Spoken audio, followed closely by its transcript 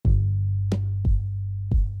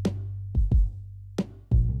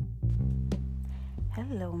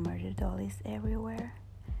Hello, Murder Dollies everywhere.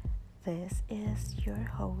 This is your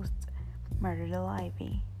host, Murder Doll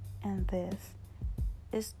Ivy, and this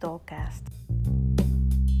is Dollcast.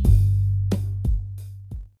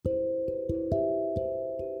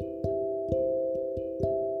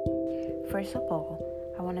 First of all,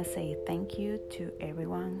 I want to say thank you to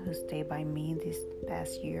everyone who stayed by me these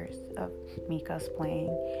past years of me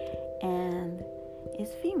cosplaying, and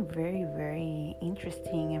it's been very, very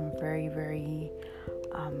interesting and very,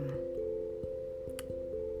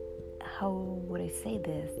 how would I say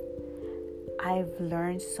this? I've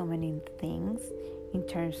learned so many things in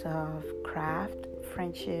terms of craft,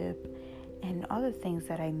 friendship, and other things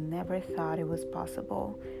that I never thought it was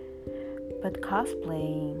possible. But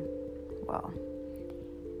cosplaying, well,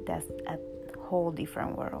 that's a whole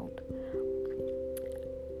different world.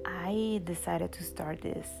 I decided to start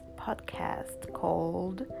this podcast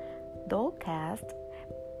called Dollcast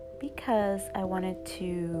because I wanted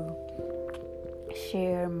to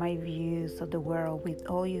share my views of the world with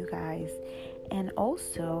all you guys, and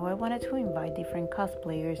also I wanted to invite different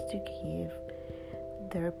cosplayers to give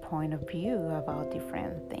their point of view about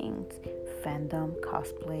different things: fandom,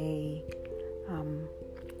 cosplay,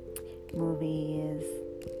 movies,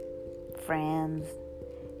 friends,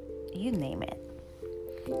 you name it.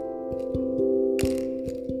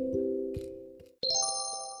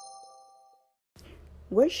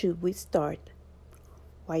 Where should we start?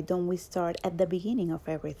 Why don't we start at the beginning of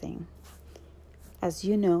everything? As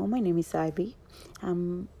you know, my name is Ivy.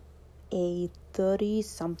 I'm a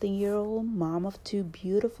 30-something-year-old mom of two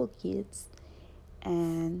beautiful kids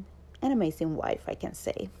and an amazing wife, I can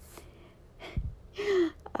say.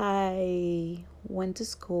 I went to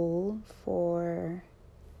school for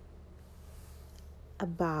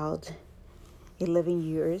about 11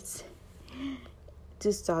 years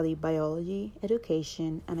to study biology,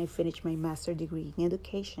 education, and I finished my master's degree in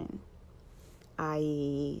education.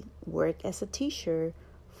 I worked as a teacher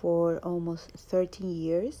for almost 13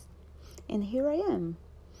 years, and here I am.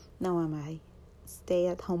 Now I'm a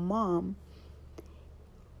stay-at-home mom,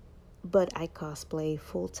 but I cosplay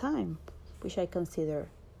full-time, which I consider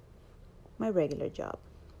my regular job.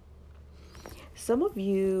 Some of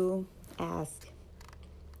you ask,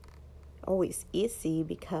 oh, it's easy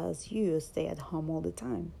because you stay at home all the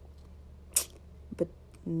time. But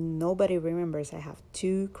nobody remembers I have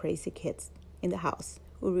two crazy kids in the house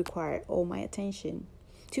who require all my attention.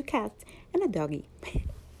 2 cats and a doggy.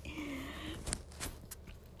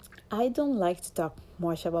 I don't like to talk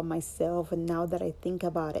much about myself, and now that I think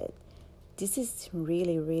about it, this is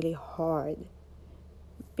really, really hard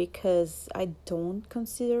because I don't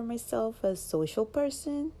consider myself a social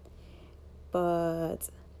person,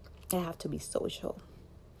 but I have to be social.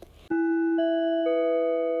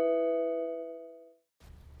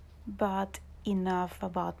 But enough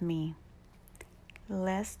about me.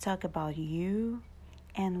 Let's talk about you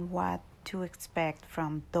and what to expect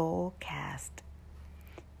from Dollcast.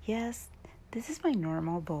 Yes, this is my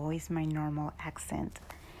normal voice, my normal accent.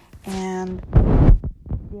 And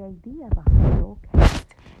the idea behind Dollcast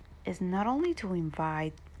is not only to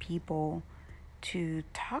invite people to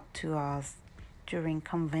talk to us during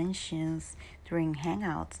conventions, during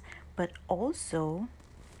hangouts, but also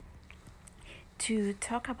to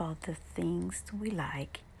talk about the things we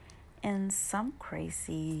like. And some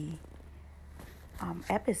crazy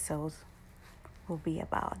episodes will be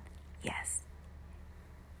about, yes,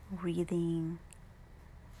 reading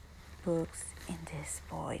books in this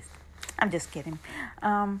voice. I'm just kidding.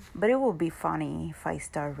 But it will be funny if I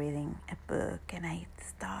start reading a book and I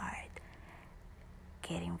start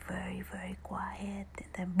getting very, very quiet,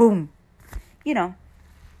 and then boom,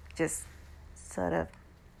 just sort of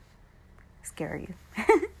scare you.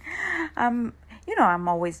 I'm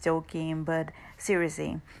always joking, but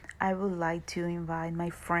seriously, I would like to invite my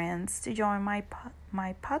friends to join my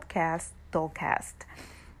podcast, Dollcast,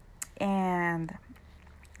 and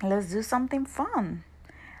let's do something fun.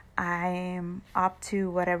 I'm up to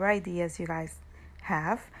whatever ideas you guys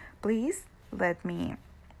have. Please let me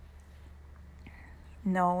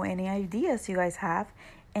know any ideas you guys have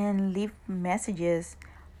and leave messages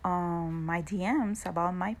on my DMs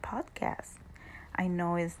about my podcast. I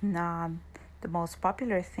know it's not the most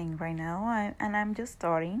popular thing right now, and I'm just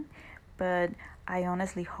starting, but I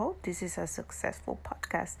honestly hope this is a successful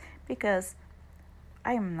podcast because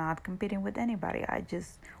I am not competing with anybody. I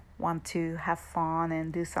just want to have fun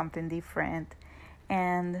and do something different.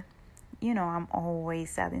 And, I'm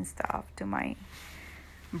always adding stuff to my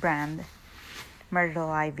brand, Murder Doll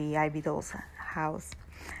Ivy Doll's House.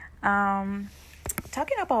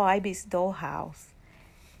 Talking about Ivy's Dollhouse,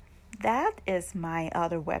 that is my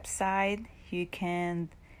other website. You can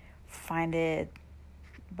find it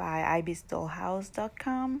by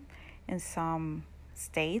ibisdollhouse.com in some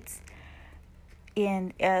states,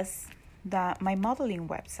 and as my modeling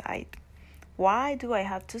website. Why do I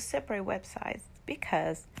have two separate websites?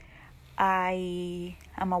 Because I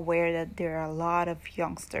am aware that there are a lot of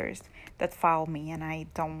youngsters that follow me, and I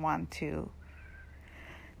don't want to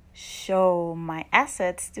show my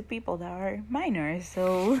assets to people that are minors.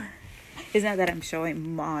 So it's not that I'm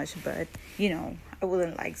showing much, but I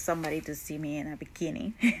wouldn't like somebody to see me in a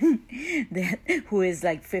bikini that who is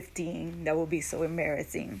like 15. That would be so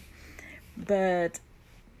embarrassing. But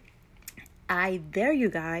I dare you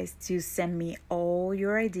guys to send me all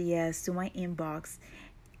your ideas to my inbox,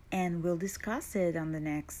 and we'll discuss it on the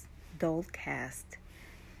next Dollcast.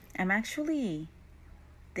 I'm actually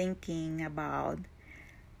thinking about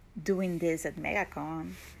doing this at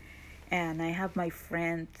MegaCon, and I have my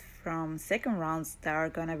friends from Second Rounds that are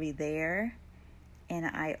gonna be there, and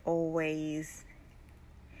I always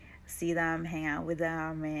see them, hang out with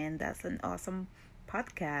them, and that's an awesome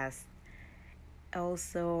podcast.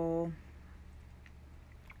 Also,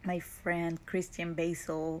 my friend Christian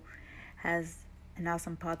Basil has an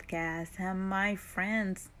awesome podcast, and my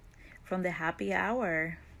friends from the Happy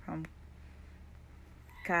Hour, from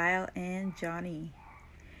Kyle and Johnny.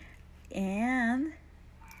 And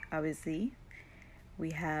obviously,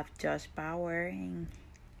 we have Josh Bauer, and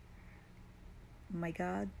oh my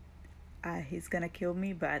God, he's gonna kill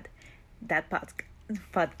me, but that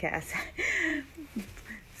podcast.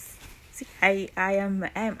 See, I'm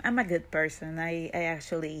a good person. I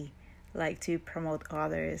actually like to promote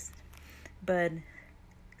others, but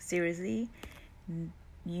seriously,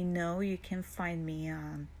 you can find me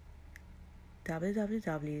on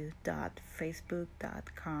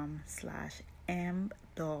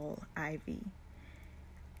www.facebook.com/mdolliv,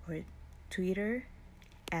 or Twitter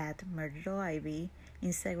at murderdollivy,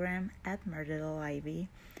 Instagram at murderdollivy,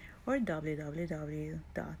 or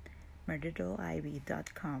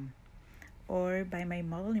www.murderdollivy.com, or by my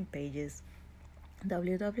modeling pages,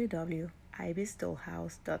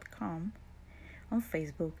 www.ibisdollhouse.com, on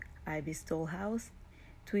Facebook, Ibis Dollhouse,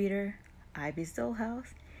 Twitter, Ibis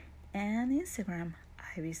Dollhouse, and Instagram,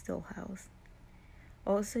 Ibis Dollhouse.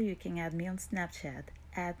 Also, you can add me on Snapchat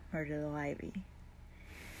at murderdollivy.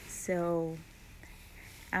 So,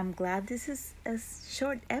 I'm glad this is a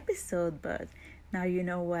short episode, but now you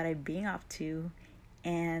know what I've been up to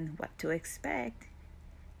and what to expect.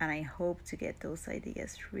 And I hope to get those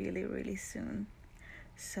ideas really, really soon.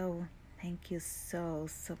 So, thank you so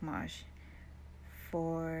much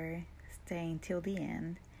for staying till the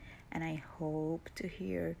end. And I hope to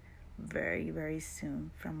hear very, very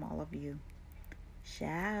soon from all of you.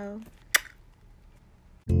 Ciao.